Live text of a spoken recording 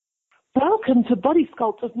Welcome to Body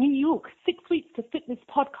Sculpt of New York, 6 Weeks to Fitness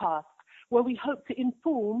podcast, where we hope to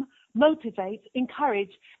inform, motivate,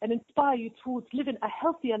 encourage, and inspire you towards living a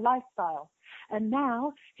healthier lifestyle. And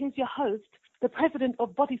now, here's your host, the president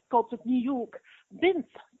of Body Sculpt of New York, Vince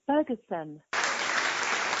Ferguson.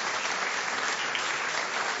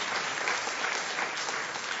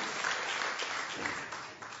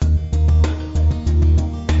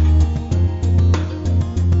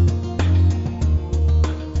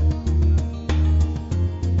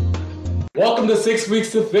 Welcome to 6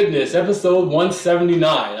 Weeks to Fitness, episode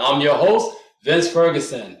 179. I'm your host, Vince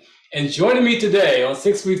Ferguson. And joining me today on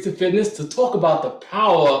 6 Weeks to Fitness to talk about the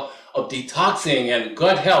power of detoxing and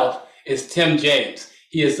gut health is Tim James.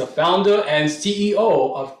 He is the founder and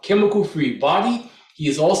CEO of Chemical Free Body. He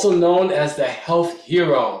is also known as the Health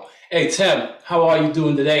Hero. Hey, Tim, how are you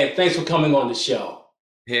doing today? And thanks for coming on the show.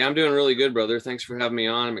 Hey, I'm doing really good, brother. Thanks for having me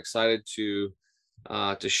on. I'm excited to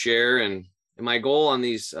share. And my goal on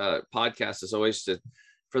these podcasts is always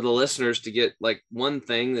for the listeners to get like one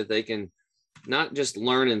thing that they can not just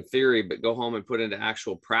learn in theory, but go home and put into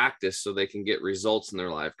actual practice so they can get results in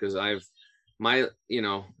their life. Because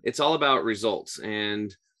it's all about results,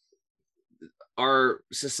 and our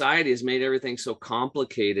society has made everything so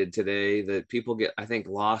complicated today that people get, I think,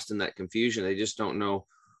 lost in that confusion. They just don't know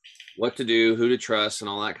what to do, who to trust, and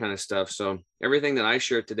all that kind of stuff. So everything that I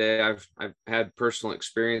share today, I've had personal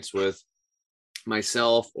experience with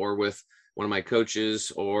myself or with one of my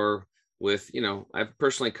coaches, or with, I've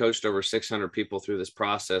personally coached over 600 people through this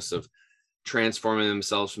process of transforming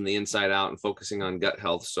themselves from the inside out and focusing on gut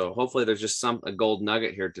health. So hopefully there's just a gold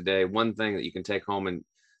nugget here today, one thing that you can take home and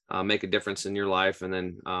make a difference in your life. And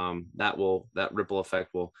then that ripple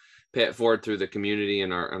effect will pay it forward through the community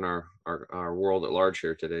and our world at large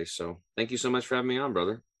here today. So thank you so much for having me on,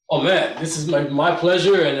 brother. Oh man, this is my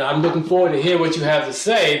pleasure, and I'm looking forward to hear what you have to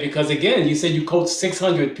say, because again, you said you coach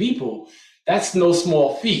 600 people. That's no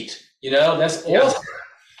small feat, that's awesome.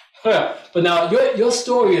 Yeah. But now your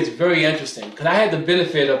story is very interesting, because I had the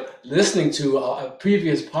benefit of listening to a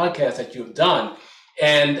previous podcast that you've done,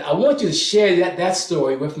 and I want you to share that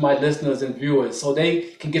story with my listeners and viewers so they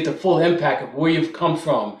can get the full impact of where you've come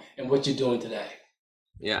from and what you're doing today.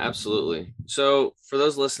 Yeah, absolutely. So for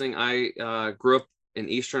those listening, I grew up in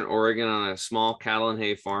Eastern Oregon on a small cattle and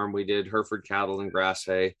hay farm. We did Hereford cattle and grass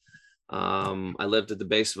hay. I lived at the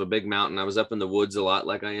base of a big mountain. I was up in the woods a lot,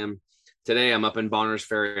 like I am today. I'm up in Bonners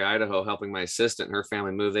Ferry, Idaho, helping my assistant and her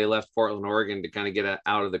family move. They left Portland, Oregon to kind of get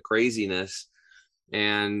out of the craziness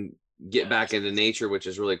and get back into nature, which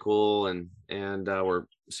is really cool. And it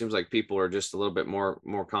seems like people are just a little bit more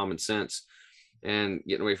common sense and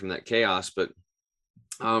getting away from that chaos. But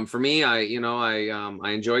for me, I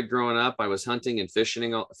enjoyed growing up. I was hunting and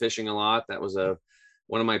fishing a lot. That was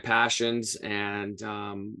one of my passions. And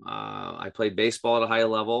I played baseball at a high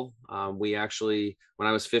level. We actually, when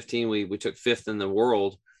I was 15, we took 5th in the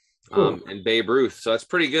world in Babe Ruth. So that's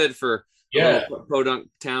pretty good for a podunk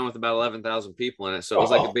town with about 11,000 people in it. So it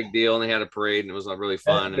was like a big deal, and they had a parade, and it was really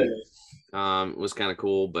fun. And it was kind of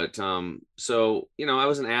cool. But so I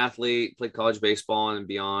was an athlete, played college baseball and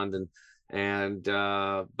beyond,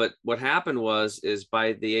 but what happened is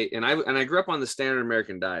by I grew up on the standard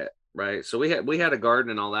American diet, right? So we had a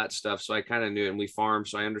garden and all that stuff. So I kind of knew it, and we farmed.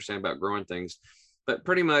 So I understand about growing things, but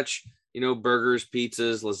pretty much, burgers,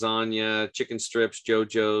 pizzas, lasagna, chicken strips,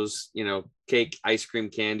 JoJo's, cake, ice cream,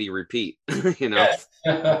 candy, repeat,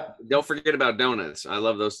 Don't forget about donuts. I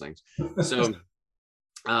love those things. So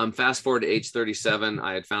fast forward to age 37,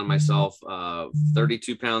 I had found myself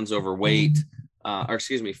 32 pounds overweight.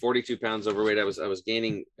 42 pounds overweight. I was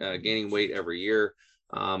gaining weight every year.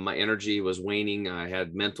 My energy was waning. I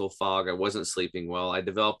had mental fog. I wasn't sleeping well. I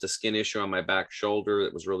developed a skin issue on my back shoulder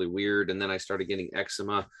that was really weird. And then I started getting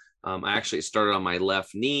eczema. It started on my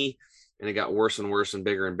left knee, and it got worse and worse and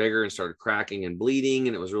bigger and started cracking and bleeding.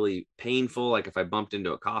 And it was really painful. Like if I bumped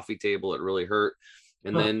into a coffee table, it really hurt.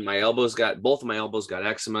 And then both of my elbows got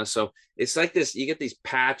eczema. So it's like this, you get these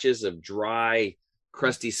patches of dry,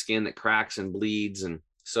 crusty skin that cracks and bleeds. And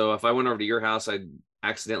so if I went over to your house, I'd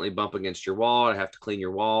accidentally bump against your wall. I'd have to clean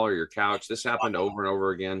your wall or your couch. This happened over and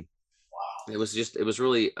over again. Wow. It was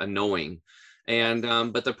really annoying. And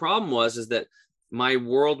but the problem is that my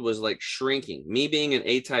world was like shrinking. Me being an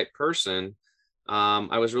A-type person,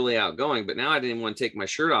 I was really outgoing, but now I didn't even want to take my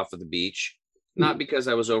shirt off at the beach. Not because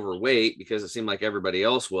I was overweight, because it seemed like everybody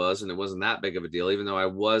else was, and it wasn't that big of a deal, even though I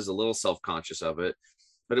was a little self-conscious of it.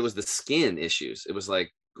 But it was the skin issues. It was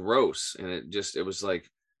like gross. And it was like,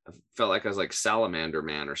 I felt like I was like Salamander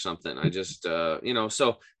Man or something. I just,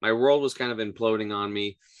 so my world was kind of imploding on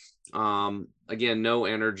me. Again, no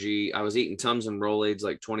energy. I was eating Tums and Rolaids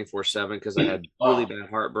like 24/7 because I had really bad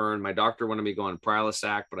heartburn. My doctor wanted me going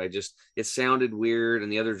Prilosec, but it sounded weird. And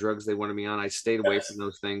the other drugs they wanted me on, I stayed away from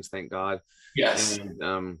those things, thank God. Yes.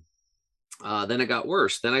 And then it got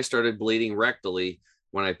worse. Then I started bleeding rectally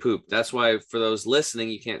when I pooped. That's why, for those listening,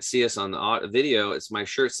 you can't see us on the video. My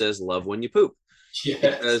shirt says "Love when you poop." Yes.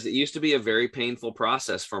 Because it used to be a very painful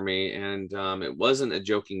process for me, and it wasn't a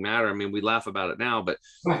joking matter. I mean, we laugh about it now, but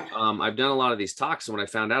I've done a lot of these talks, and what I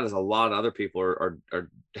found out is a lot of other people are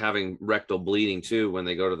having rectal bleeding too when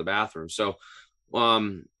they go to the bathroom. So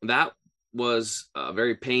that was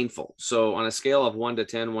very painful. So on a scale of 1 to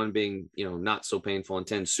 10, 1 being not so painful and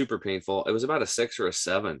 10 super painful, it was about a 6 or a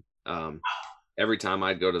 7 every time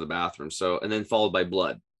I'd go to the bathroom. So, and then followed by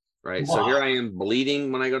blood. Right. Wow. So here I am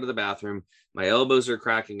bleeding when I go to the bathroom. My elbows are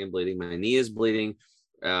cracking and bleeding. My knee is bleeding.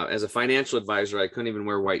 As a financial advisor, I couldn't even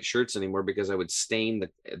wear white shirts anymore because I would stain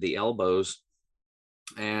the elbows.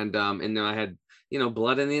 And then I had,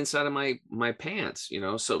 blood in the inside of my pants,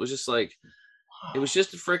 so it was just like, it was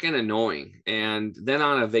just freaking annoying. And then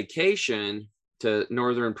on a vacation to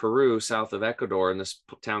northern Peru, south of Ecuador, in this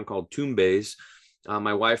town called Tumbes,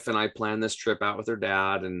 my wife and I planned this trip out with her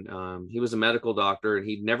dad, and he was a medical doctor, and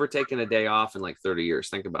he'd never taken a day off in like 30 years.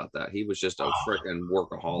 Think about that. He was just a freaking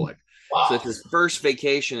workaholic. Wow. So it's his first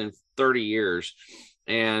vacation in 30 years.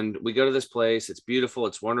 And we go to this place. It's beautiful.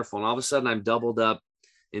 It's wonderful. And all of a sudden I'm doubled up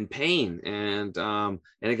in pain, and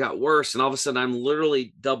it got worse. And all of a sudden I'm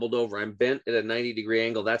literally doubled over. I'm bent at a 90-degree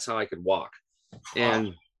angle. That's how I could walk.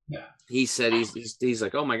 And he said, he's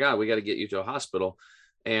like, "Oh my God, we got to get you to a hospital."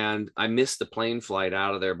 And I missed the plane flight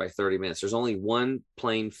out of there by 30 minutes. There's only one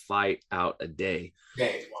plane flight out a day.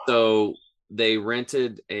 Okay, wow. So they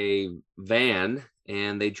rented a van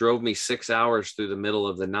and they drove me 6 hours through the middle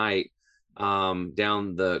of the night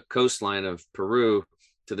down the coastline of Peru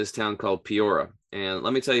to this town called Piura. And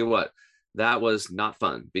let me tell you what, that was not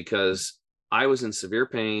fun because I was in severe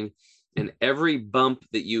pain. And every bump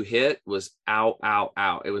that you hit was ow, ow,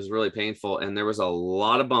 ow. It was really painful. And there was a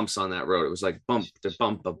lot of bumps on that road. It was like bump to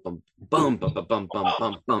bump, bump, bump, bump, bump, bump, bump, bump,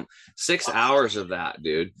 bump, bump. 6 hours of that,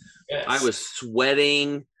 dude. Yes. I was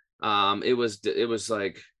sweating. It was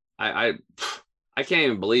like, I can't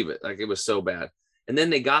even believe it. Like, it was so bad. And then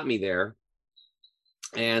they got me there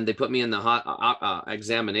and they put me in the hot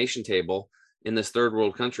examination table in this third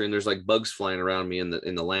world country. And there's like bugs flying around me in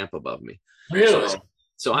the lamp above me. Really?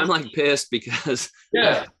 So I'm like pissed because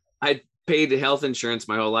I paid health insurance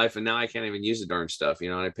my whole life and now I can't even use the darn stuff,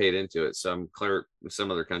 and I paid into it. So I'm clear in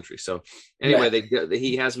some other country. So anyway,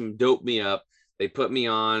 he has them dope me up. They put me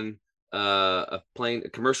on a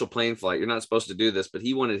commercial plane flight. You're not supposed to do this, but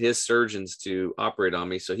he wanted his surgeons to operate on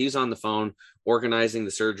me. So he's on the phone, organizing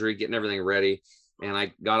the surgery, getting everything ready. And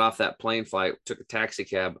I got off that plane flight, took a taxi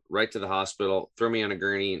cab right to the hospital, threw me on a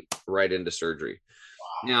gurney, right into surgery.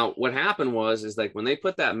 Now, what happened is like when they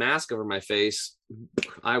put that mask over my face,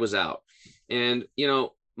 I was out. And,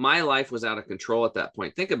 my life was out of control at that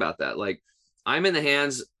point. Think about that. Like, I'm in the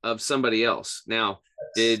hands of somebody else. Now,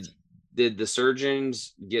 did the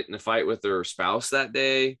surgeons get in a fight with their spouse that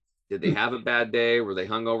day? Did they have a bad day? Were they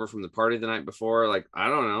hungover from the party the night before? Like, I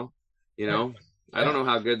don't know. I don't know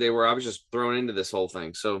how good they were. I was just thrown into this whole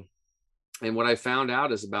thing. So, and what I found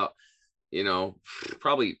out is about,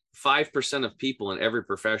 probably 5% of people in every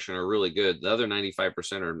profession are really good. The other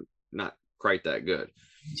 95% are not quite that good.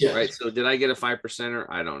 Yeah. Right. So did I get a 5%er?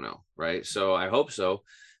 I don't know. Right. So I hope so.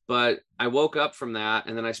 But I woke up from that,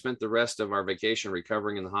 and then I spent the rest of our vacation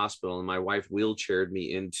recovering in the hospital, and my wife wheelchaired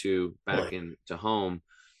me back into home,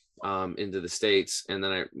 into the States. And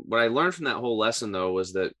then what I learned from that whole lesson though,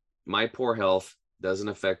 was that my poor health doesn't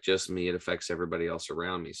affect just me. It affects everybody else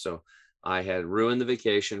around me. So I had ruined the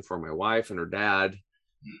vacation for my wife and her dad.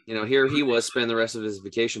 Here he was spending the rest of his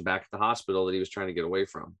vacation back at the hospital that he was trying to get away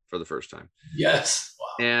from for the first time. Yes.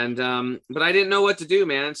 Wow. And, but I didn't know what to do,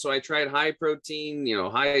 man. So I tried high protein,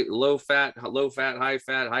 low fat, high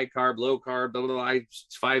fat, high carb, low carb, blah, blah, blah.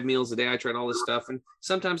 5 meals a day. I tried all this stuff. And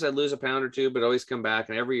sometimes I'd lose a pound or two, but always come back.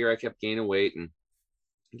 And every year I kept gaining weight and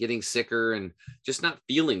getting sicker and just not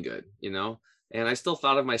feeling good, And I still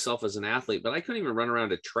thought of myself as an athlete, but I couldn't even run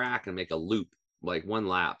around a track and make a loop, like one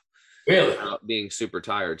lap. Really? Without being super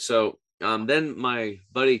tired. So then my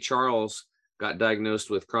buddy Charles got diagnosed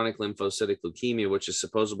with chronic lymphocytic leukemia, which is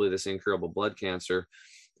supposedly this incurable blood cancer.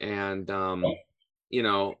 And, that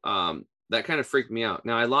kind of freaked me out.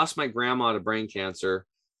 Now, I lost my grandma to brain cancer.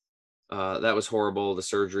 That was horrible. The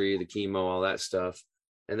surgery, the chemo, all that stuff.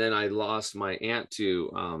 And then I lost my aunt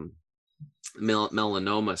to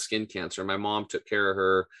melanoma, skin cancer. My mom took care of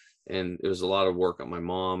her, and it was a lot of work on my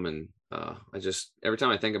mom. And I just, every time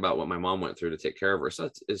I think about what my mom went through to take care of her, so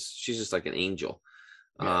she's just like an angel.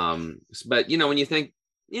 Yeah. But when you think,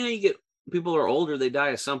 you get, people are older, they die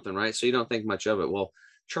of something, right? So you don't think much of it. Well,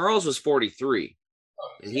 Charles was 43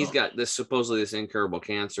 and he's got supposedly this incurable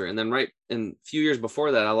cancer. And then a few years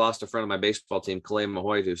before that, I lost a friend of my baseball team, Kalei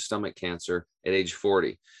Mahoy, to stomach cancer at age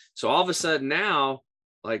 40. So all of a sudden now,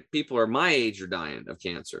 like, people are my age are dying of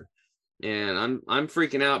cancer. And I'm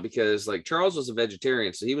freaking out because, like, Charles was a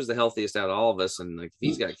vegetarian, so he was the healthiest out of all of us. And like, if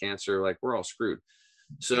he's got cancer, like, we're all screwed.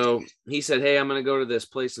 So he said, hey, I'm going to go to this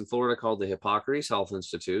place in Florida called the Hippocrates Health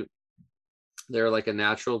Institute. They're like a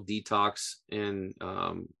natural detox and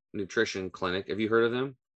nutrition clinic. Have you heard of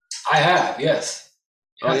them? I have, yes.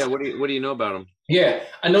 Oh yeah. What do you know about them? Yeah,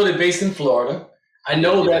 I know they're based in Florida. I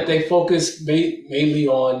know that they focus mainly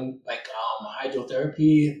on like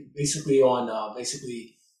hydrotherapy, basically on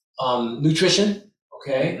nutrition,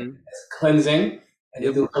 okay, cleansing, and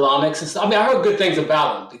they do colonics and stuff. I mean, I heard good things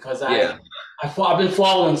about them because I've been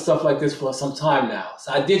following stuff like this for some time now.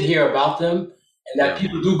 So I did hear about them, and that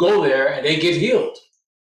people do go there and they get healed.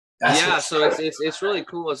 So it's really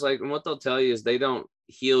cool. It's like, and what they'll tell you is they don't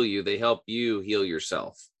heal you; they help you heal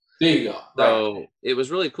yourself. There you go. So it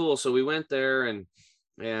was really cool. So we went there, and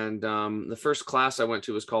the first class I went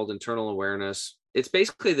to was called Internal Awareness. It's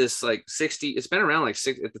basically this like 60. It's been around like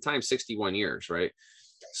at the time 61 years, right?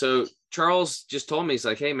 So Charles just told me, he's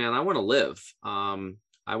like, hey man, I want to live.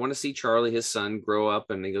 I want to see Charlie, his son, grow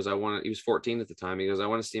up. And he goes, he was 14 at the time. He goes, I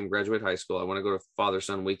want to see him graduate high school. I want to go to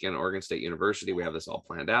father-son weekend at Oregon State University. We have this all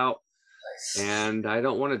planned out. Nice. And I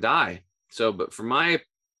don't want to die. So, but from my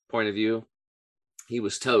point of view, he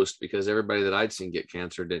was toast because everybody that I'd seen get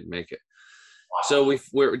cancer didn't make it. Wow. So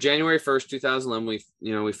we're January 1st,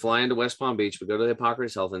 2011, we fly into West Palm Beach. We go to the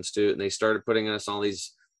Hippocrates Health Institute, and they started putting us all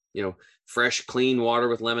these, fresh, clean water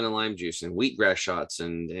with lemon and lime juice and wheatgrass shots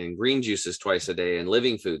and green juices twice a day and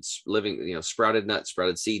living foods, sprouted nuts,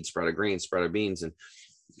 sprouted seeds, sprouted grains, sprouted beans, and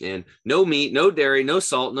no meat, no dairy, no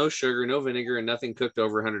salt, no sugar, no vinegar, and nothing cooked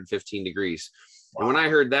over 115 degrees. Wow. And when I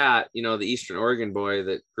heard that, the Eastern Oregon boy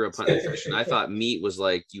that grew up hunting and fishing, I thought meat was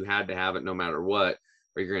like, you had to have it no matter what,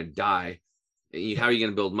 or you're going to die. How are you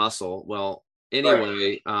going to build muscle? Well,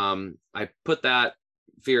 anyway, I put that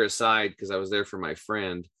fear aside because I was there for my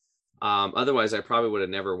friend. Otherwise, I probably would have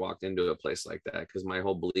never walked into a place like that because my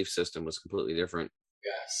whole belief system was completely different.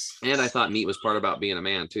 Yes. And I thought meat was part about being a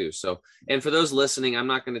man too. So, and for those listening, I'm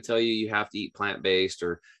not going to tell you have to eat plant-based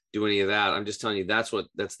or do any of that. I'm just telling you that's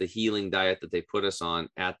the healing diet that they put us on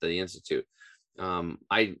at the Institute.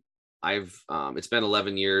 It's been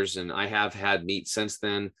 11 years and I have had meat since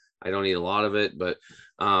then. I don't eat a lot of it, but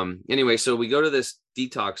anyway, so we go to this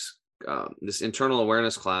detox, this internal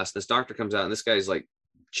awareness class. This doctor comes out and this guy's like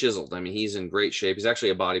chiseled. I mean, he's in great shape. He's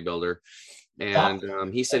actually a bodybuilder.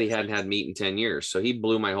 And he said he hadn't had meat in 10 years. So he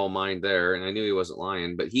blew my whole mind there. And I knew he wasn't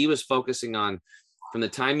lying, but he was focusing on from the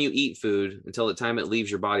time you eat food until the time it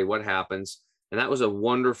leaves your body, what happens. And that was a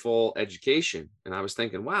wonderful education. And I was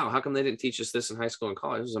thinking, wow, how come they didn't teach us this in high school and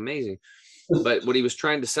college? It was amazing. But what he was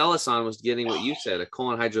trying to sell us on was getting what you said, a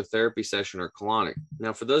colon hydrotherapy session or colonic.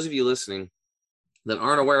 Now, for those of you listening that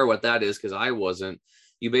aren't aware of what that is, because I wasn't,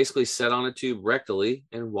 you basically set on a tube rectally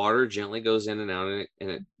and water gently goes in and out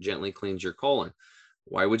and it gently cleans your colon.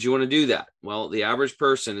 Why would you want to do that? Well, the average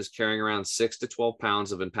person is carrying around 6 to 12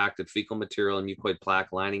 pounds of impacted fecal material and mucoid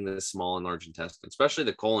plaque lining the small and large intestine, especially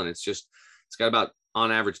the colon. It's got about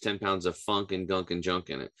on average 10 pounds of funk and gunk and junk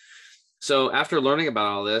in it. So after learning about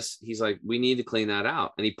all this, he's like, we need to clean that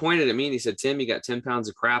out. And he pointed at me and he said, Tim, you got 10 pounds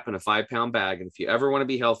of crap in a 5-pound bag. And if you ever want to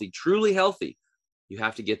be healthy, truly healthy, you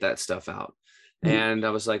have to get that stuff out. And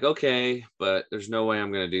I was like, okay, but there's no way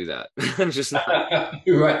I'm going to do that. I'm just not.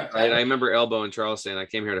 Right. I remember Elbow and Charles saying, I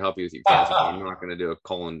came here to help you with your cancer. I'm not going to do a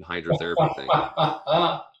colon hydrotherapy thing.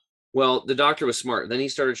 Well, the doctor was smart. Then he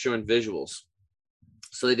started showing visuals.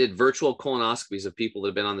 So they did virtual colonoscopies of people that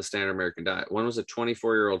have been on the standard American diet. One was a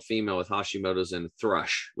 24-year-old female with Hashimoto's and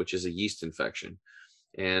thrush, which is a yeast infection.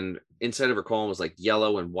 And inside of her colon was like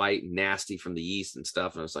yellow and white and nasty from the yeast and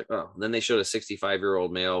stuff. And I was like, oh. And then they showed a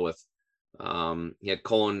 65-year-old male with, he had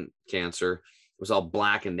colon cancer. It was all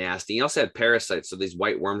black and nasty. He also had parasites. So these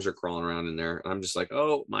white worms are crawling around in there. And I'm just like,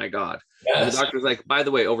 oh my God. Yes. And the doctor's like, by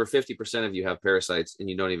the way, over 50% of you have parasites and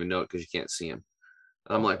you don't even know it because you can't see them.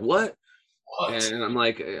 And I'm like, what? And I'm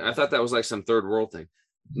like, I thought that was like some third world thing.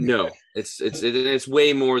 No, it's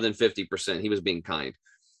way more than 50%. He was being kind.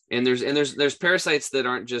 And there's parasites that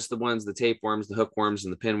aren't just the ones, the tapeworms, the hookworms,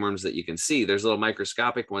 and the pinworms that you can see. There's little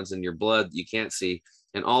microscopic ones in your blood you can't see.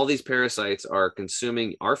 And all these parasites are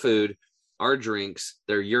consuming our food, our drinks.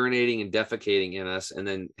 They're urinating and defecating in us, and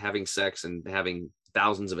then having sex and having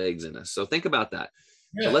thousands of eggs in us. So think about that.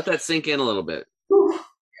 Yeah. Let that sink in a little bit. Yes.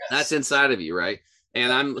 That's inside of you, right?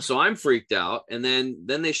 And I'm freaked out. And then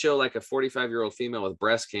they show like a 45-year-old female with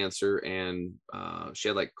breast cancer, and she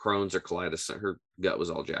had like Crohn's or colitis. Her gut was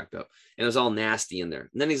all jacked up and it was all nasty in there.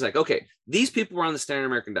 And then he's like, okay, these people were on the standard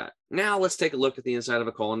American diet. Now let's take a look at the inside of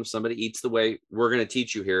a colon if somebody eats the way we're going to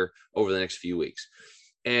teach you here over the next few weeks.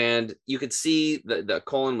 And you could see the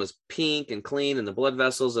colon was pink and clean, and the blood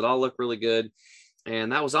vessels, it all looked really good.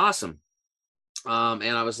 And that was awesome. And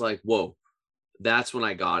I was like, whoa. That's when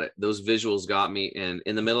I got it. Those visuals got me. And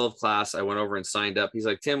in the middle of class, I went over and signed up. He's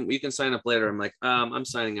like, Tim, you can sign up later. I'm like, I'm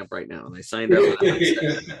signing up right now. And I signed up.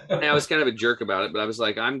 And I was kind of a jerk about it, but I was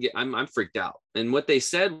like, I'm freaked out. And what they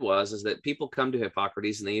said is that people come to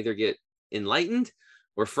Hippocrates and they either get enlightened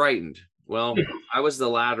or frightened. Well, I was the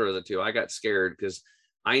latter of the two. I got scared because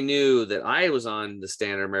I knew that I was on the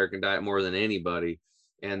standard American diet more than anybody.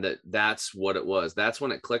 And that's what it was. That's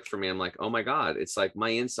when it clicked for me. I'm like, oh my God, it's like my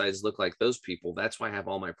insides look like those people. That's why I have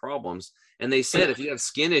all my problems. And they said, if you have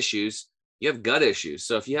skin issues, you have gut issues.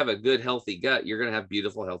 So if you have a good, healthy gut, you're going to have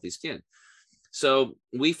beautiful, healthy skin. So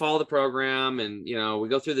we follow the program, and, we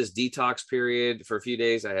go through this detox period for a few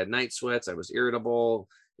days. I had night sweats. I was irritable.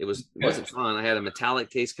 It wasn't fun. I had a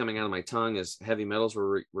metallic taste coming out of my tongue as heavy metals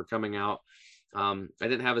were coming out. I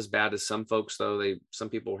didn't have as bad as some folks, though. Some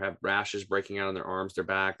people have rashes breaking out on their arms, their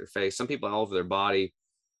back, their face, some people all over their body.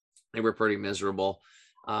 They were pretty miserable.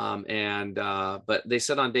 But they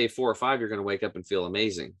said on day 4 or 5, you're going to wake up and feel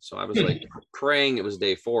amazing. So I was like praying it was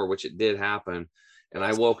day 4, which it did happen. And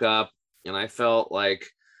I woke up and I felt like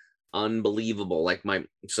unbelievable. Like my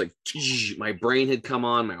brain had come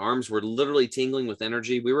on. My arms were literally tingling with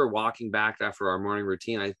energy. We were walking back after our morning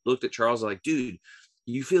routine. I looked at Charles like, dude,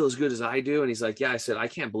 you feel as good as I do? And he's like, yeah. I said, I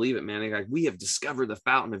can't believe it, man. Like, we have discovered the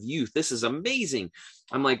fountain of youth. This is amazing.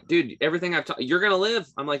 I'm like, dude, everything I've taught, you're going to live.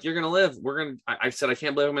 I'm like, you're going to live. I said, I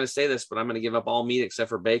can't believe I'm going to say this, but I'm going to give up all meat except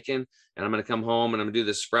for bacon. And I'm going to come home and I'm going to do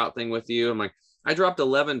this sprout thing with you. I'm like, I dropped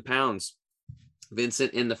 11 pounds,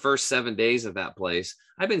 Vincent, in the first 7 days of that place.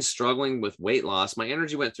 I've been struggling with weight loss. My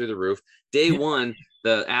energy went through the roof. Day 1,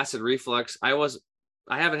 the acid reflux, I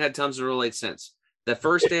haven't had Tums and Rolate since. The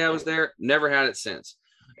first day I was there, never had it since.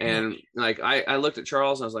 And like, I looked at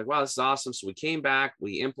Charles and I was like, wow, this is awesome. So we came back,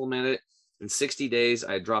 we implemented it. In 60 days,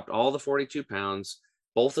 I dropped all the 42 pounds.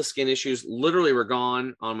 Both the skin issues literally were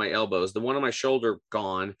gone on my elbows. The one on my shoulder,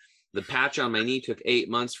 gone. The patch on my knee took 8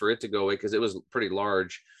 months for it to go away because it was pretty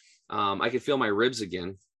large. I could feel my ribs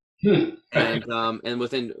again. And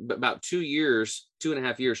within about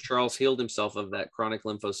 2.5 years, Charles healed himself of that chronic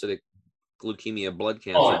lymphocytic leukemia blood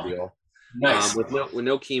cancer deal. Nice. With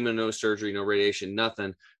no chemo, no surgery, no radiation,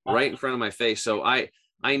 nothing, right in front of my face. So I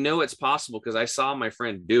know it's possible because I saw my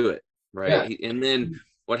friend do it, right? Yeah. And then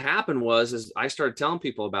what happened is I started telling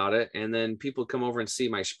people about it, and then people come over and see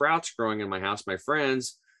my sprouts growing in my house, my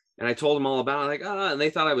friends, and I told them all about it, and they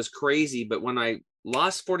thought I was crazy. But when I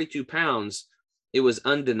lost 42 pounds, it was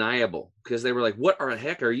undeniable because they were like, what the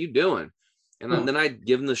heck are you doing? And then I'd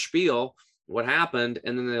give them the spiel, what happened,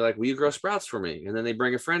 and then they're like, will you grow sprouts for me? And then they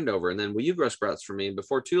bring a friend over, and then will you grow sprouts for me? And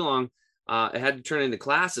before too long, it had to turn into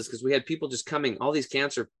classes because we had people just coming. All these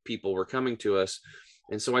cancer people were coming to us.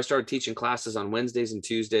 And so I started teaching classes on Wednesdays and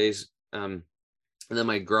Tuesdays. And then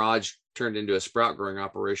my garage turned into a sprout growing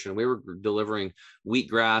operation. We were delivering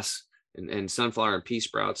wheatgrass and sunflower and pea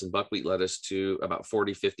sprouts and buckwheat lettuce to about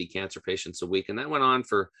 40, 50 cancer patients a week. And that went on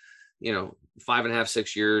for, 5.5,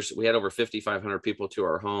 6 years. We had over 5,500 people to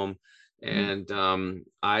our home. And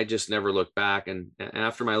I just never looked back. And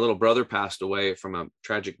after my little brother passed away from a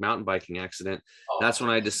tragic mountain biking accident, that's when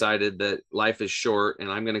I decided that life is short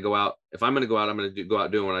and I'm going to go out. If I'm going to go out, I'm going to go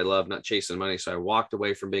out doing what I love, not chasing money. So I walked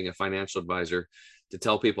away from being a financial advisor to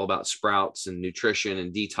tell people about sprouts and nutrition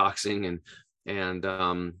and detoxing. And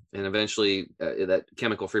eventually that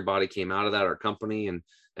Chemical Free Body came out of that, our company.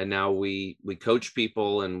 And now we coach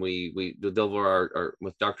people, and we deliver our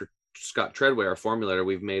with Dr. Scott Treadway, our formulator,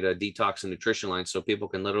 we've made a detox and nutrition line so people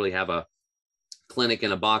can literally have a clinic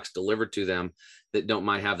in a box delivered to them that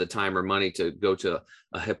might have the time or money to go to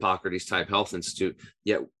a Hippocrates type health institute.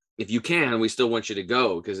 Yet if you can, we still want you to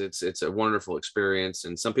go because it's a wonderful experience.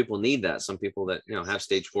 And some people need that. Some people that have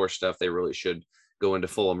stage 4 stuff, they really should go into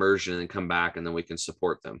full immersion and come back, and then we can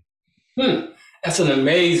support them. That's an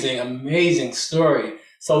amazing, amazing story.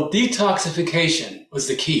 So detoxification was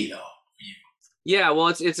the key, though. Yeah, well,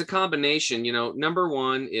 it's a combination. Number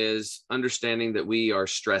one is understanding that we are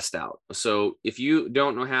stressed out. So if you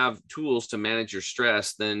don't have tools to manage your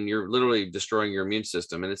stress, then you're literally destroying your immune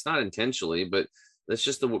system. And it's not intentionally, but that's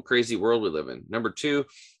just the crazy world we live in. Number two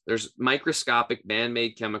There's microscopic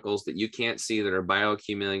man-made chemicals that you can't see that are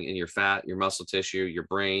bioaccumulating in your fat, your muscle tissue, your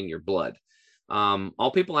brain, your blood.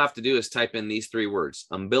 All people have to do is type in these 3 words,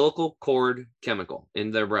 umbilical cord chemical,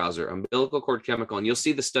 in their browser, umbilical cord chemical. And you'll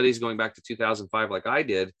see the studies going back to 2005, like I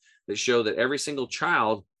did, that show that every single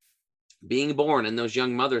child being born, and those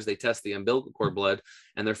young mothers, they test the umbilical cord blood,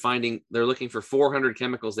 and they're looking for 400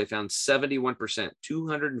 chemicals. They found 71%,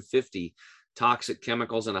 250 toxic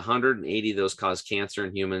chemicals, and 180 of those cause cancer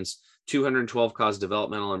in humans. 212 cause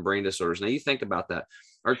developmental and brain disorders. Now you think about that.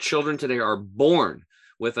 Our children today are born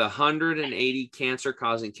with 180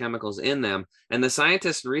 cancer-causing chemicals in them, and the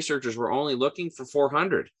scientists and researchers were only looking for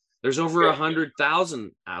 400. There's over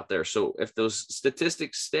 100,000 out there. So if those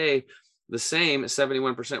statistics stay the same,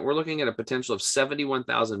 71%, we're looking at a potential of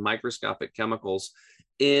 71,000 microscopic chemicals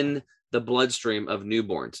in the bloodstream of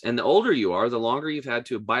newborns. And the older you are, the longer you've had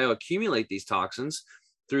to bioaccumulate these toxins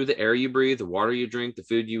through the air you breathe, the water you drink, the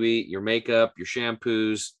food you eat, your makeup, your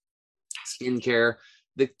shampoos, skincare.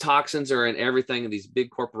 The toxins are in everything, and these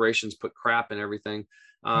big corporations put crap in everything.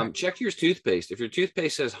 Check your toothpaste. If your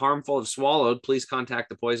toothpaste says harmful if swallowed, please contact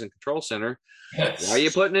the Poison Control Center. Yes. Why are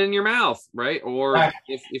you putting it in your mouth, right? Or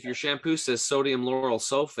if your shampoo says sodium lauryl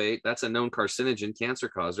sulfate, that's a known carcinogen, cancer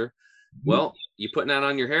causer. Well, you putting that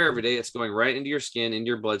on your hair every day, it's going right into your skin, into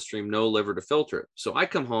your bloodstream, no liver to filter it. So I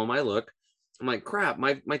come home, I look, I'm like, crap,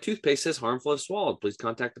 my toothpaste says harmful if swallowed. Please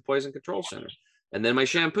contact the Poison Control Center. And then my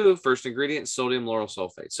shampoo, first ingredient, sodium lauryl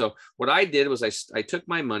sulfate. So what I did was I took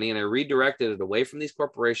my money and I redirected it away from these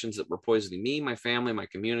corporations that were poisoning me, my family, my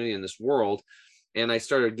community, and this world. And I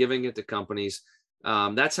started giving it to companies.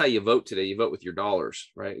 That's how you vote today. You vote with your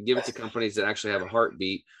dollars, right? Give it to companies that actually have a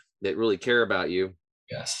heartbeat, that really care about you.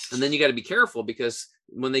 Yes. And then you got to be careful, because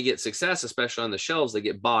when they get success, especially on the shelves, they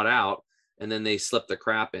get bought out and then they slip the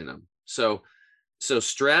crap in them. So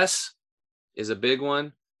stress is a big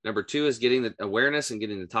one. Number 2 is getting the awareness and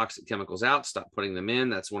getting the toxic chemicals out. Stop putting them in.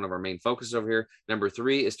 That's one of our main focuses over here. Number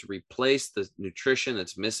 3 is to replace the nutrition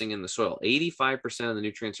that's missing in the soil. 85% of the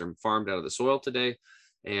nutrients are farmed out of the soil today.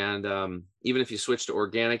 And even if you switch to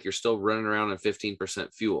organic, you're still running around on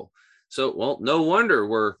 15% fuel. So, well, no wonder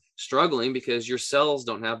we're struggling, because your cells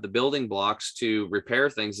don't have the building blocks to repair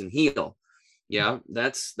things and heal. Yeah,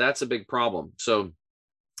 that's a big problem. So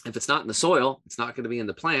if it's not in the soil, it's not going to be in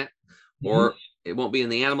the plant, or it won't be in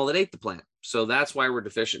the animal that ate the plant. So that's why we're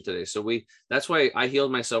deficient today. So that's why I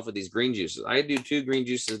healed myself with these green juices. I do 2 green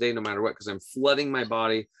juices a day, no matter what, because I'm flooding my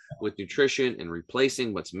body with nutrition and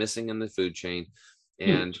replacing what's missing in the food chain.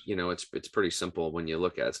 And, it's pretty simple when you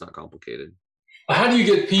look at it. It's not complicated. How do you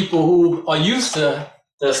get people who are used to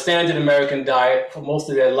the standard American diet for most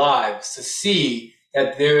of their lives to see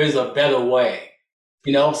that there is a better way?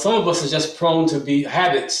 Some of us are just prone to be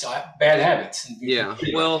bad habits. Yeah.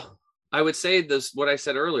 Well, I would say this, what I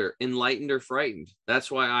said earlier, enlightened or frightened.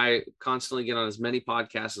 That's why I constantly get on as many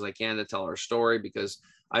podcasts as I can to tell our story, because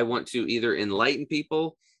I want to either enlighten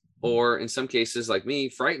people, or in some cases, like me,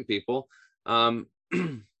 frighten people. And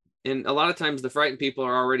a lot of times the frightened people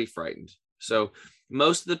are already frightened. So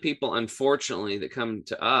most of the people, unfortunately, that come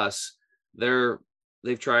to us,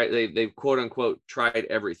 they've quote unquote tried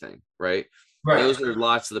everything, right? Right. Those are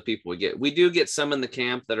lots of the people we get. We do get some in the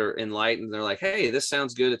camp that are enlightened. They're like, hey, this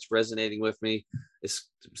sounds good. It's resonating with me. This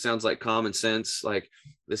sounds like common sense. Like,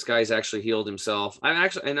 this guy's actually healed himself.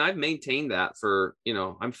 I've maintained that for,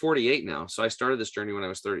 I'm 48 now. So I started this journey when I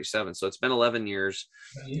was 37. So it's been 11 years.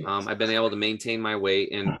 I've been able to maintain my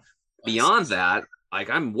weight. And beyond that, like,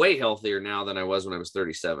 I'm way healthier now than I was when I was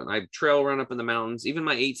 37. I trail run up in the mountains. Even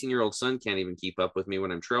my 18-year-old son can't even keep up with me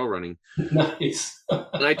when I'm trail running. Nice.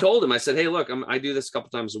 And I told him, I said, hey, look, I do this a couple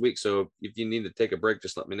times a week. So if you need to take a break,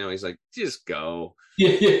 just let me know. He's like, just go.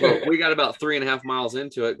 Yeah. So we got about 3.5 miles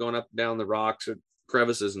into it, going up and down the rocks or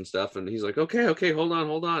crevices and stuff. And he's like, okay, hold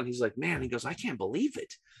on. He's like, man, he goes, I can't believe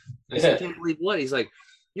it. I said, I can't believe what? He's like,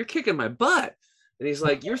 you're kicking my butt. And he's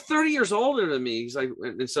like, you're 30 years older than me. He's like,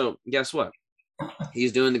 and so guess what?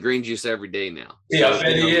 He's doing the green juice every day now. Yeah, so,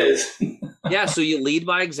 he is. Yeah, so you lead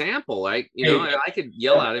by example. Like, I could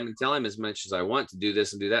yell at him and tell him as much as I want to do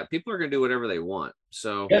this and do that. People are going to do whatever they want.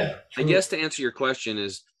 So I guess to answer your question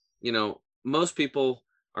is, most people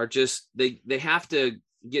are just, they have to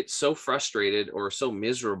get so frustrated or so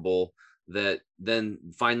miserable that then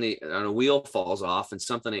finally a wheel falls off and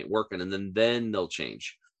something ain't working, and then they'll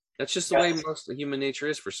change. That's just the way most of human nature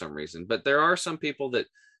is for some reason. But there are some people that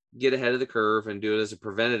get ahead of the curve and do it as a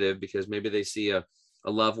preventative, because maybe they see a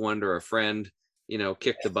loved one or a friend,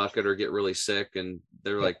 kick the bucket or get really sick, and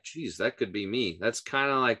they're like, geez, that could be me. That's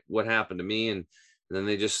kind of like what happened to me. And then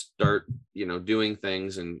they just start, doing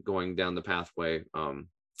things and going down the pathway.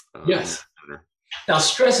 Yes. Now,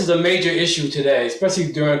 stress is a major issue today,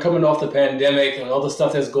 especially during coming off the pandemic and all the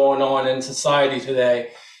stuff that's going on in society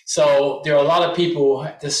today. So there are a lot of people,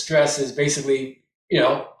 the stress is basically,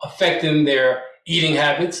 affecting their eating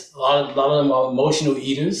habits. A lot of them are emotional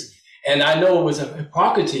eaters. And I know it was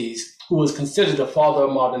Hippocrates, who was considered the father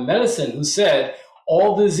of modern medicine, who said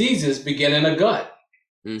all diseases begin in the gut.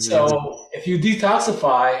 Mm-hmm. So if you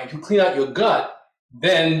detoxify, if you clean out your gut,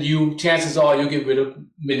 then chances are you'll get rid of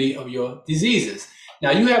many of your diseases.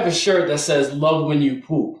 Now, you have a shirt that says "Love when you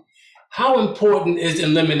poop." How important is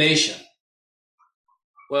elimination?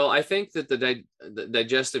 Well, I think that the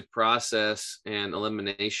digestive process and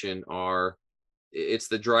elimination it's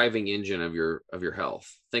the driving engine of your health.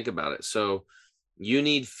 Think about it. So you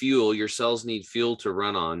need fuel, your cells need fuel to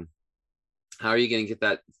run on. How are you going to get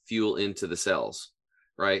that fuel into the cells,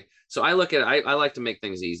 right? So I look at it, I like to make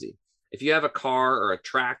things easy. If you have a car or a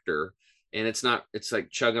tractor and it's like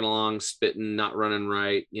chugging along, spitting, not running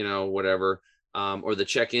right, whatever, or the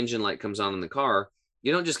check engine light comes on in the car,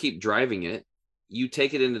 you don't just keep driving it. You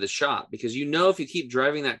take it into the shop, because if you keep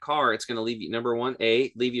driving that car, it's going to leave you, number one,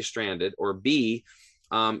 A, leave you stranded, or B,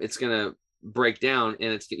 it's going to break down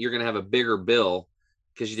and you're going to have a bigger bill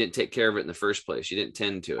because you didn't take care of it in the first place. You didn't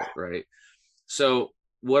tend to it, right? So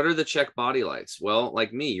what are the check body lights? Well,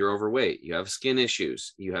 like me, you're overweight, you have skin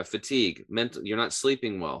issues, you have fatigue, you're not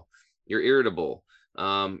sleeping well, you're irritable,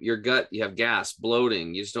 your gut, you have gas,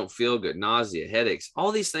 bloating, you just don't feel good, nausea, headaches.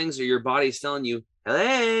 All these things are your body's telling you,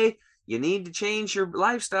 hey, you need to change your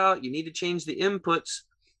lifestyle. You need to change the inputs.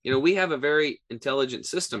 We have a very intelligent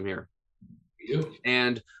system here.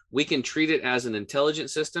 And we can treat it as an intelligent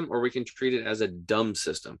system, or we can treat it as a dumb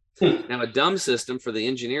system. Now, a dumb system, for the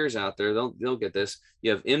engineers out there, they'll get this.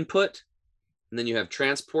 You have input, and then you have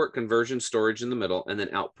transport, conversion, storage in the middle, and then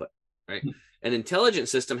output, right? An intelligent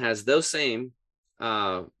system has those same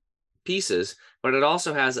pieces, but it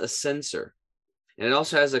also has a sensor, and it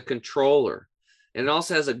also has a controller, and it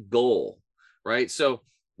also has a goal, right? So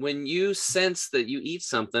when you sense that you eat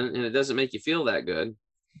something and it doesn't make you feel that good,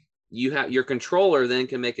 your controller then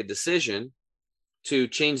can make a decision to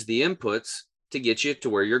change the inputs to get you to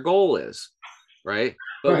where your goal is, right?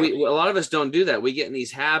 But a lot of us don't do that. We get in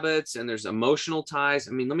these habits, and there's emotional ties.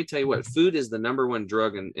 I mean, let me tell you what, food is the number one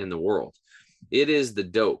drug in the world. It is the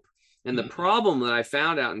dope. And the problem that I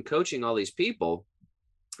found out in coaching all these people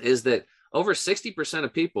is that over 60%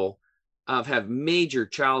 of people have major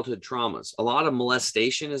childhood traumas. A lot of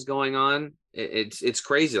molestation is going on. It's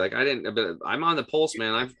crazy. Like but I'm on the pulse,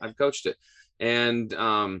 man. I've coached it. And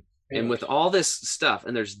with all this stuff,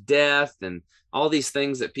 and there's death and all these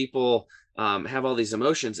things that people have all these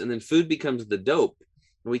emotions, and then food becomes the dope.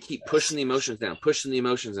 We keep pushing the emotions down, pushing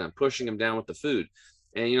them down with the food.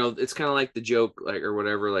 And, it's kind of like the joke, like, or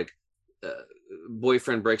whatever, like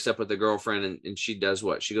boyfriend breaks up with the girlfriend and she does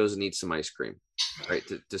what? She goes and eats some ice cream, right?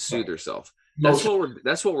 To soothe herself. That's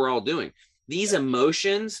what we're all doing. These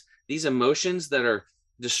emotions that are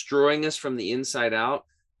destroying us from the inside out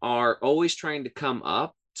are always trying to come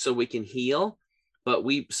up so we can heal, but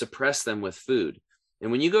we suppress them with food.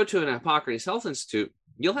 And when you go to an Hippocrates Health Institute,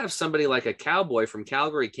 you'll have somebody like a cowboy from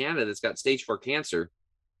Calgary, Canada, that's got stage 4 cancer,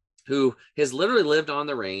 who has literally lived on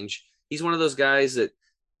the range. He's one of those guys that,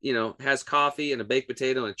 has coffee and a baked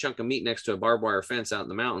potato and a chunk of meat next to a barbed wire fence out in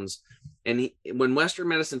the mountains. And when Western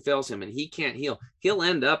medicine fails him and he can't heal, he'll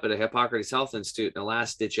end up at a Hippocrates Health Institute in a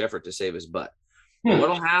last ditch effort to save his butt.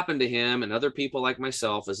 What'll happen to him and other people like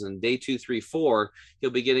myself is in day 2, 3, 4, he'll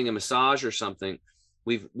be getting a massage or something.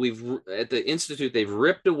 We've at the Institute, they've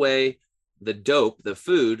ripped away the dope, the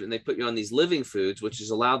food, and they put you on these living foods, which has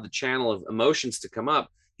allowed the channel of emotions to come up.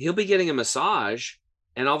 He'll be getting a massage,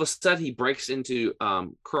 and all of a sudden he breaks into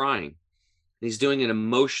crying. He's doing an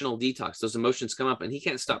emotional detox. Those emotions come up and he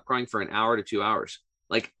can't stop crying for an hour to 2 hours,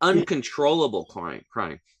 like uncontrollable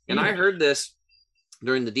crying. And I heard this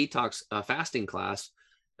during the detox fasting class,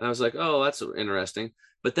 and I was like, oh, that's interesting.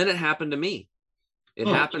 But then it happened to me. It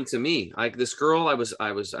happened to me. Like this girl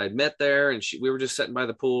I'd met there, and we were just sitting by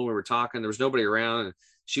the pool. We were talking. There was nobody around. And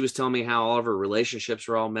she was telling me how all of her relationships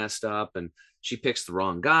were all messed up, and she picks the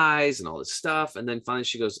wrong guys and all this stuff. And then finally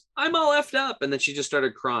she goes, I'm all effed up. And then she just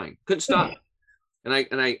started crying. Couldn't stop. And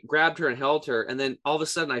I grabbed her and held her. And then all of a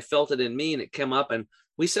sudden I felt it in me, and it came up, and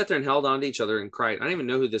we sat there and held on to each other and cried. I didn't even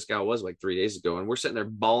know who this guy was like 3 days ago. And we're sitting there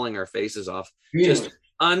bawling our faces off. Just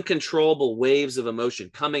uncontrollable waves of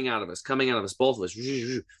emotion coming out of us, both of us.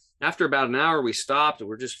 After about an hour, we stopped, and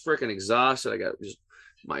we're just freaking exhausted. I got just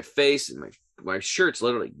my face and my shirt's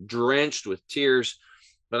literally drenched with tears.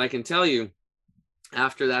 But I can tell you,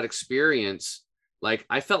 after that experience, like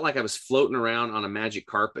I felt like I was floating around on a magic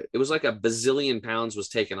carpet. It was like a bazillion pounds was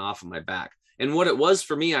taken off of my back. And what it was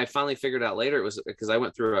for me, I finally figured out later, it was because I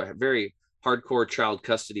went through a very hardcore child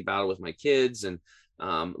custody battle with my kids, and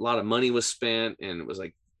a lot of money was spent, and it was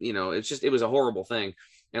like, it was a horrible thing.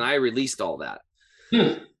 And I released all that.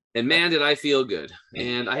 And man, did I feel good.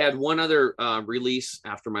 And I had one other release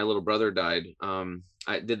after my little brother died.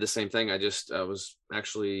 I did the same thing. I was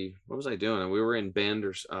actually, what was I doing? We were in Bend,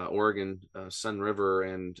 Oregon, Sun River.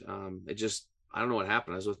 And I don't know what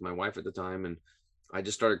happened. I was with my wife at the time, and I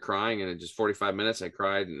just started crying, and in just 45 minutes I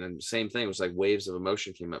cried. And then same thing, it was like waves of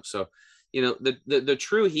emotion came up. So, the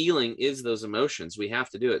true healing is those emotions. We have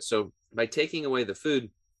to do it. So by taking away the food,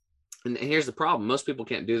 and here's the problem. Most people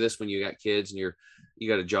can't do this when you got kids and you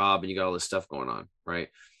got a job and you got all this stuff going on, right?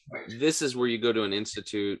 This is where you go to an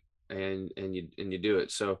institute and you do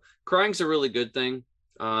it. So crying's a really good thing.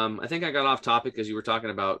 I think I got off topic because you were talking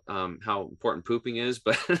about how important pooping is,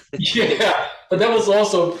 but yeah, but that was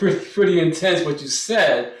also pretty intense what you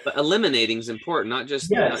said. But eliminating is important, not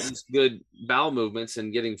just good bowel movements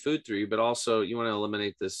and getting food through you, but also you want to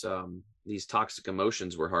eliminate these toxic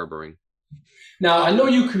emotions we're harboring. Now, I know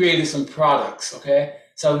you created some products, okay?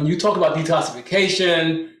 So when you talk about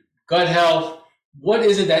detoxification, gut health, what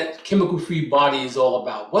is it that chemical-free body is all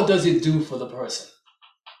about? What does it do for the person?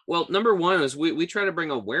 Well, number one is we try to bring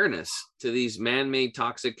awareness to these man-made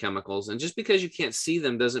toxic chemicals. And just because you can't see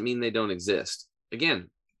them doesn't mean they don't exist. Again,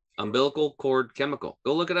 umbilical cord chemical.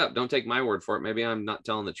 Go look it up. Don't take my word for it. Maybe I'm not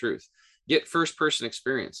telling the truth. Get first-person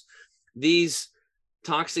experience. These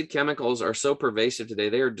toxic chemicals are so pervasive today,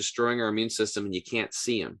 they are destroying our immune system and you can't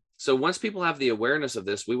see them. So once people have the awareness of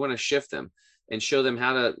this, we want to shift them and show them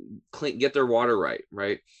how to get their water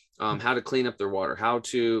right? How to clean up their water, how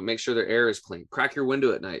to make sure their air is clean. Crack your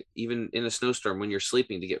window at night, even in a snowstorm when you're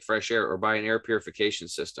sleeping, to get fresh air, or buy an air purification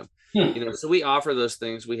system. So we offer those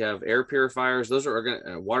things. We have air purifiers. Those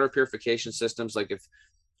are water purification systems. Like if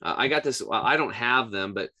I got this, well, I don't have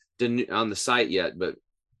them, but on the site yet, but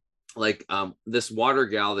like this water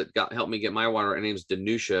gal that helped me get my water, her name's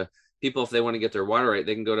Danusha. People, if they want to get their water right,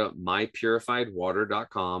 they can go to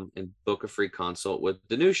mypurifiedwater.com and book a free consult with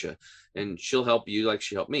Danusha, and she'll help you like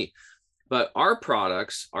she helped me. But our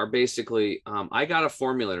products are basically, I got a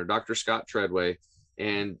formulator, Dr. Scott Treadway,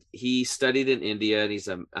 and he studied in India, and he's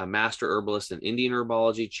a master herbalist in Indian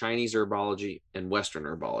herbology, Chinese herbology, and Western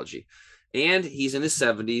herbology. And he's in his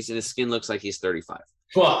 70s, and his skin looks like he's 35.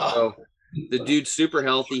 Wow. So the dude's super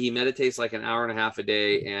healthy. He meditates like an hour and a half a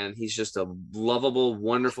day, and he's just a lovable,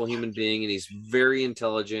 wonderful human being. And he's very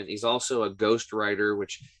intelligent. He's also a ghost writer,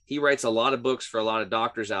 which he writes a lot of books for a lot of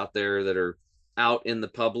doctors out there that are out in the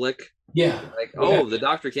public. Yeah. Like, oh, the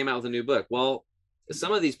doctor came out with a new book. Well,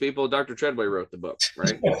 some of these people, Dr. Treadway wrote the book,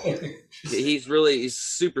 right? He's a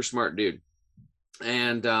super smart dude.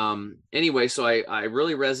 And anyway, so I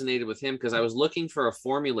really resonated with him because I was looking for a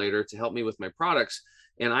formulator to help me with my products.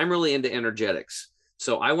 And I'm really into energetics.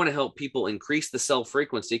 So I want to help people increase the cell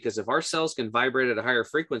frequency, because if our cells can vibrate at a higher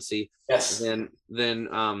frequency, then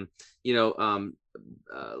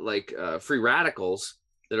free radicals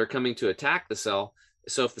that are coming to attack the cell.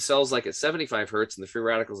 So if the cell's like at 75 hertz and the free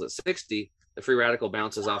radical's at 60, the free radical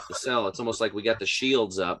bounces off the cell. It's almost like we got the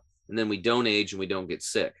shields up, and then we don't age and we don't get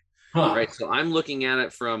sick. Right. So I'm looking at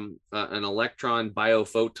it from an electron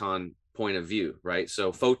biophoton point of view, right?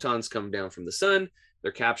 So photons come down from the sun.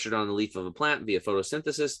 They're captured on the leaf of a plant via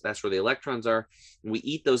photosynthesis. That's where the electrons are. And we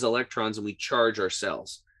eat those electrons and we charge our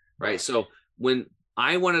cells, right? So when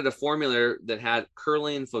I wanted a formula that had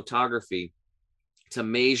Kirlian photography to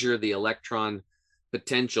measure the electron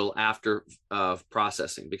potential after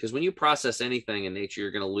processing, because when you process anything in nature, you're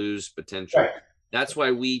going to lose potential. Right. That's why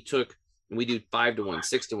we do 5-to-1,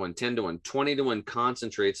 6-to-1, 10-to-1, 20-to-1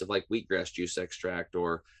 concentrates of like wheatgrass juice extract,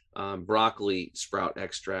 or broccoli sprout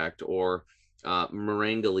extract, or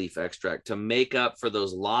moringa leaf extract, to make up for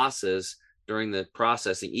those losses during the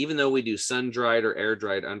processing. Even though we do sun-dried or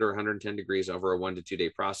air-dried under 110 degrees over a 1 to 2 day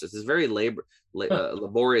process, it's a very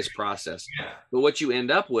laborious process. But what you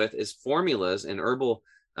end up with is formulas and herbal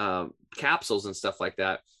capsules and stuff like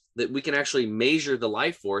that we can actually measure the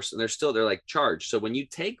life force, and they're like charged. So when you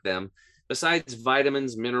take them, besides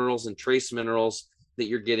vitamins, minerals, and trace minerals that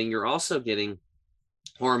you're also getting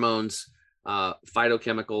hormones,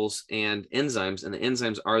 phytochemicals, and enzymes. And the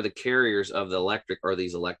enzymes are the carriers of the electric, or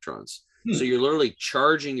these electrons. So you're literally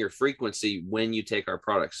charging your frequency when you take our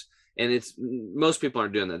products. And most people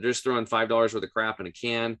aren't doing that. They're just throwing $5 worth of crap in a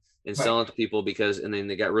can and selling it to people and then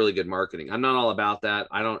they got really good marketing. I'm not all about that.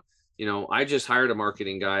 I just hired a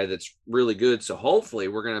marketing guy that's really good. So hopefully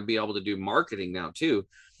we're going to be able to do marketing now too.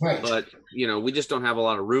 Right. But, we just don't have a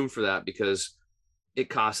lot of room for that, because it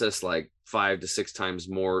costs us like 5 to 6 times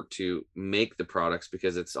more to make the products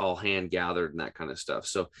because it's all hand gathered and that kind of stuff.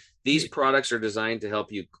 So these products are designed to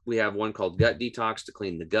help you. We have one called Gut Detox to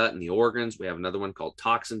clean the gut and the organs. We have another one called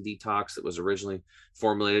Toxin Detox that was originally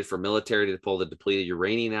formulated for military to pull the depleted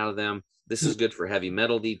uranium out of them. This is good for heavy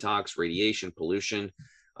metal detox, radiation, pollution.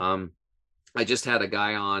 I just had a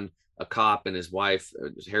guy on, a cop and his wife,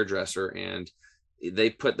 his hairdresser, and they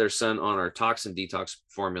put their son on our Toxin Detox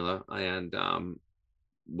formula, and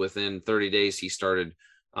within 30 days he started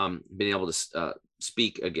being able to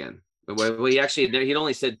speak again. Well, he'd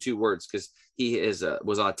only said 2 words because he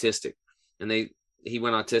was autistic, and he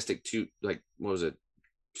went autistic 2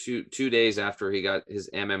 days after he got his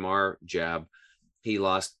MMR jab. He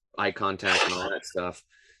lost eye contact and all that stuff.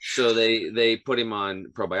 So they put him on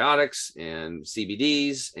probiotics and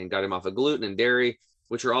CBDs and got him off of gluten and dairy,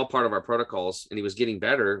 which are all part of our protocols. And he was getting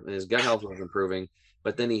better and his gut health was improving.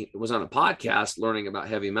 But then he was on a podcast learning about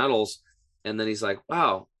heavy metals. And then he's like,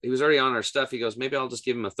 wow, he was already on our stuff. He goes, maybe I'll just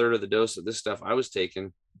give him a third of the dose of this stuff I was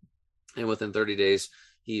taking. And within 30 days,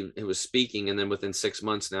 he was speaking. And then within 6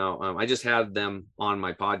 months now, I just had them on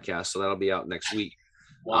my podcast. So that'll be out next week.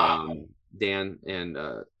 Wow. Dan and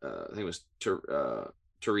I think it was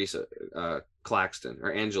Teresa Claxton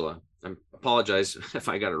or Angela. I apologize if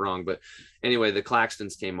I got it wrong, but anyway, the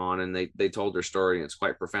Claxtons came on and they told their story, and it's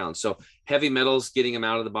quite profound. So heavy metals, getting them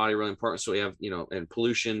out of the body, really important. So we have, and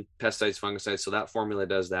pollution, pesticides, fungicides. So that formula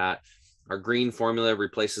does that. Our green formula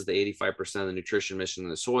replaces the 85% of the nutrition missing in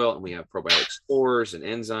the soil. And we have probiotic spores and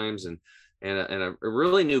enzymes and a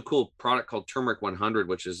really new cool product called Turmeric 100,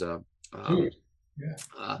 which is a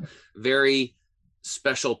very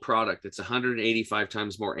special product. It's 185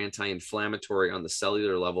 times more anti-inflammatory on the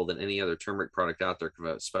cellular level than any other turmeric product out there.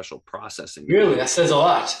 Special processing. Really, that says a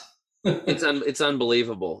lot. It's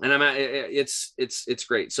unbelievable, and it's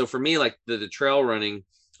great. So for me, like the trail running,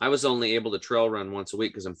 I was only able to trail run once a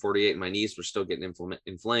week because I'm 48 and my knees were still getting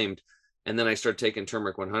inflamed. And then I started taking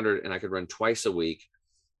Turmeric 100 and I could run twice a week.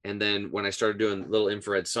 And then when I started doing little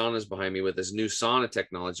infrared saunas behind me with this new sauna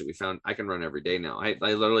technology that we found, I can run every day now. I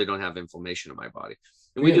literally don't have inflammation in my body.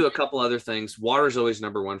 And we do a couple other things. Water is always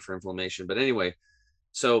number one for inflammation. But anyway,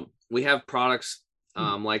 so we have products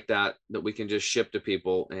like that we can just ship to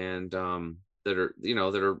people, and that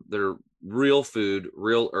are real food,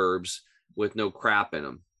 real herbs with no crap in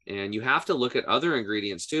them. And you have to look at other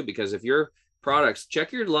ingredients too, because if your products,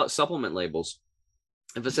 check your supplement labels.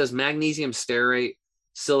 If it says magnesium stearate,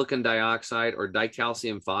 silicon dioxide, or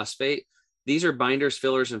dicalcium phosphate, these are binders,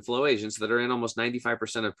 fillers, and flow agents that are in almost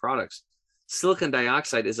 95% of products. Silicon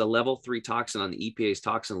dioxide is a level 3 toxin on the EPA's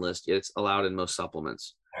toxin list. It's allowed in most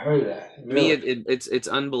supplements. I heard that. Really? To me, it's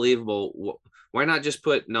unbelievable. Why not just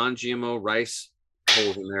put non-GMO rice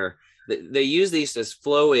holes in there? They use these as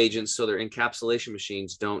flow agents so their encapsulation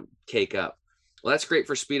machines don't cake up. Well, that's great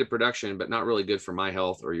for speed of production, but not really good for my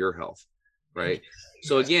health or your health, right?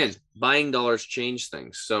 So again, buying dollars change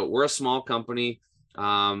things. So we're a small company,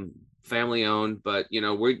 family owned, but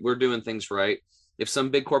we're doing things right. If some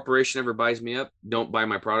big corporation ever buys me up, don't buy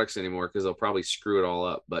my products anymore because they'll probably screw it all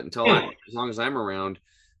up. But as long as I'm around,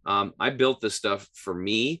 I built this stuff for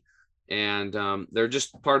me, and they're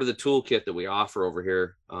just part of the toolkit that we offer over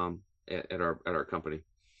here at our company.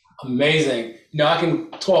 Amazing. I can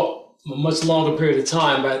talk a much longer period of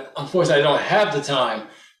time, but unfortunately I don't have the time.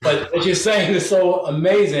 But what you're saying is so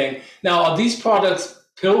amazing. Now, are these products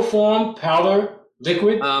pill form, powder,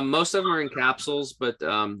 liquid? Most of them are in capsules, but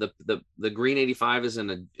the Green 85 is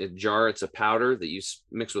in a jar. It's a powder that you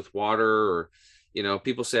mix with water, or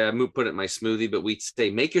people say I put it in my smoothie, but we say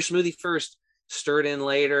make your smoothie first, stir it in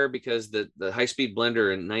later, because the high-speed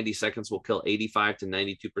blender in 90 seconds will kill 85 to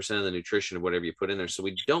 92% of the nutrition of whatever you put in there. So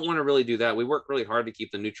we don't want to really do that. We work really hard to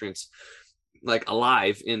keep the nutrients like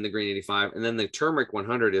alive in the Green 85. And then the Turmeric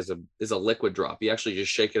 100 is a liquid drop. You actually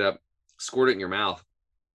just shake it up, squirt it in your mouth,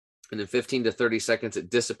 and in 15 to 30 seconds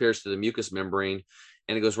it disappears through the mucous membrane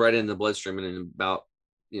and it goes right into the bloodstream. And in about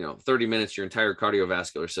 30 minutes your entire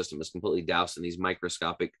cardiovascular system is completely doused in these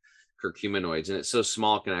microscopic curcuminoids, and it's so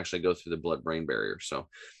small it can actually go through the blood-brain barrier. So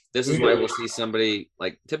this is why we'll see somebody,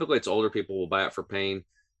 like typically it's older people, will buy it for pain,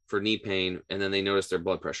 for knee pain, and then they notice their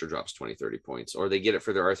blood pressure drops 20-30 points, or they get it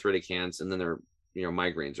for their arthritic hands, and then their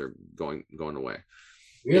migraines are going away.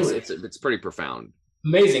 Really? It's pretty profound.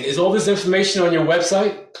 Amazing. Is all this information on your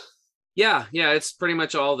website? Yeah, it's pretty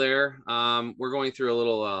much all there. We're going through a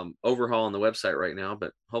little overhaul on the website right now,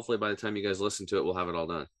 but hopefully by the time you guys listen to it, we'll have it all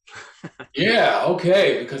done. Yeah,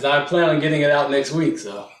 okay, because I plan on getting it out next week.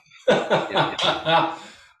 So, but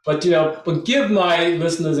give my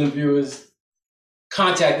listeners and viewers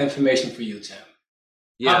contact information for you, Tim.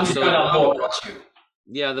 Yeah, How can we find out more about you?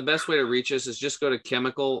 Yeah, the best way to reach us is just go to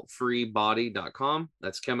chemicalfreebody.com.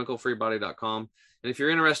 That's chemicalfreebody.com. And if you're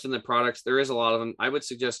interested in the products, there is a lot of them. I would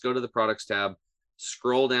suggest go to the products tab,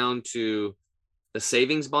 scroll down to the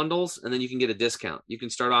savings bundles, and then you can get a discount. You can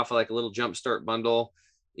start off with like a little jumpstart bundle,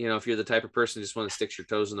 you know, if you're the type of person who just want to stick your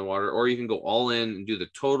toes in the water, or you can go all in and do the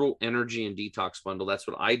total energy and detox bundle. That's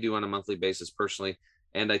what I do on a monthly basis personally.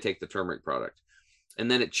 And I take the turmeric product.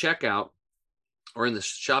 And then at checkout or in the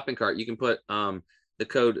shopping cart, you can put the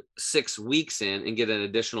code 6 weeks in and get an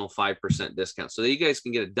additional 5% discount. So that you guys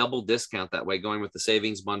can get a double discount that way, going with the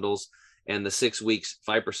savings bundles and the 6 weeks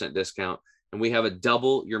 5% discount. And we have a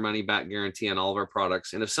double your money back guarantee on all of our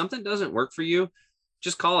products. And if something doesn't work for you,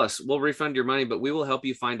 just call us. We'll refund your money, but we will help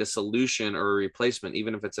you find a solution or a replacement,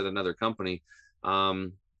 even if it's at another company.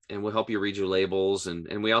 And we'll help you read your labels.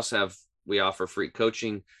 And we also offer free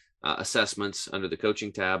coaching assessments under the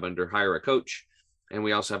coaching tab under Hire a Coach. And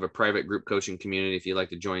we also have a private group coaching community if you'd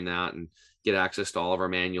like to join that and get access to all of our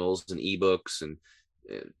manuals and ebooks and,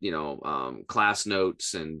 class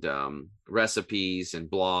notes and recipes and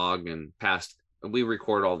blog and past. We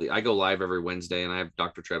record I go live every Wednesday, and I have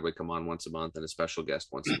Dr. Treadway come on once a month and a special guest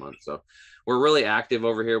once a month. So we're really active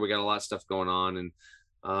over here. We got a lot of stuff going on, and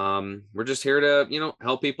we're just here to,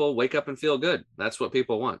 help people wake up and feel good. That's what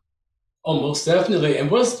people want. Oh, most definitely. And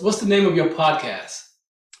what's the name of your podcast?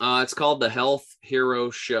 It's called The Health Hero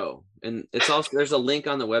Show. And it's also, there's a link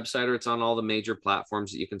on the website, or it's on all the major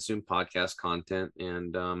platforms that you consume podcast content.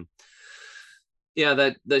 And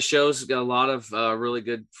the show's got a lot of really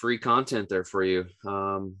good free content there for you.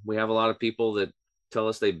 We have a lot of people that tell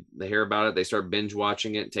us they hear about it, they start binge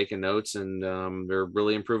watching it, taking notes, and they're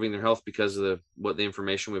really improving their health because of the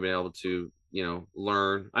information we've been able to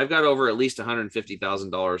learn. I've got over at least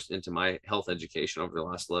 $150,000 into my health education over the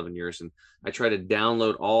last 11 years. And I try to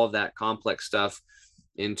download all of that complex stuff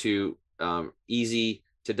into easy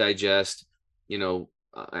to digest.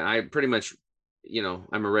 I pretty much,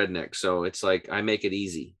 I'm a redneck. So it's like, I make it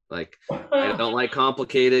easy. Like, I don't like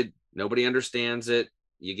complicated. Nobody understands it.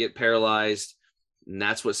 You get paralyzed. And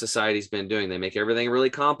that's what society's been doing. They make everything really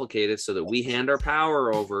complicated so that we hand our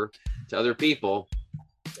power over to other people.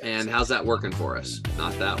 And how's that working for us?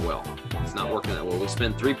 Not that well. It's not working that well. We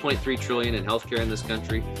spend $3.3 trillion in healthcare in this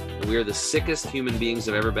country, and we are the sickest human beings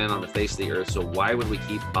that have ever been on the face of the earth. So why would we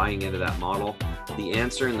keep buying into that model? The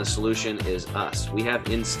answer and the solution is us. We have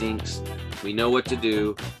instincts. We know what to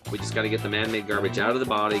do. We just got to get the man-made garbage out of the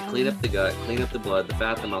body, clean up the gut, clean up the blood, the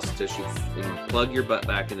fat, the muscle tissue, and plug your butt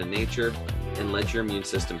back into nature and let your immune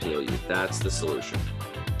system heal you. That's the solution.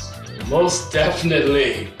 Most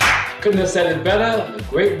definitely. Couldn't have said it better. A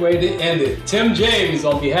great way to end it. Tim James,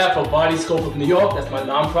 on behalf of Body Scope of New York, that's my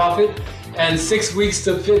nonprofit, and 6 Weeks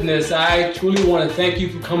to Fitness, I truly want to thank you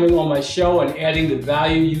for coming on my show and adding the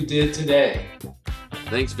value you did today.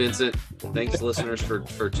 Thanks, Vincent. Thanks, listeners,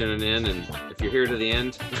 for tuning in. And if you're here to the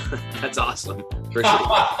end, that's awesome. Appreciate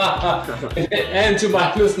it. And to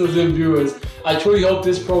my listeners and viewers, I truly hope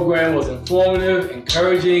this program was informative,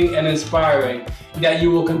 encouraging, and inspiring, that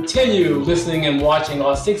you will continue listening and watching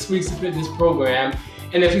our 6 Weeks of Fitness program.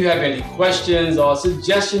 And if you have any questions or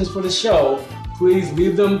suggestions for the show, please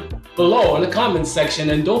leave them below in the comments section.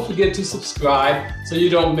 And don't forget to subscribe so you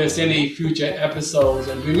don't miss any future episodes.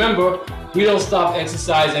 And remember, we don't stop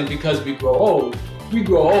exercising because we grow old. We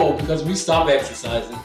grow old because we stop exercising.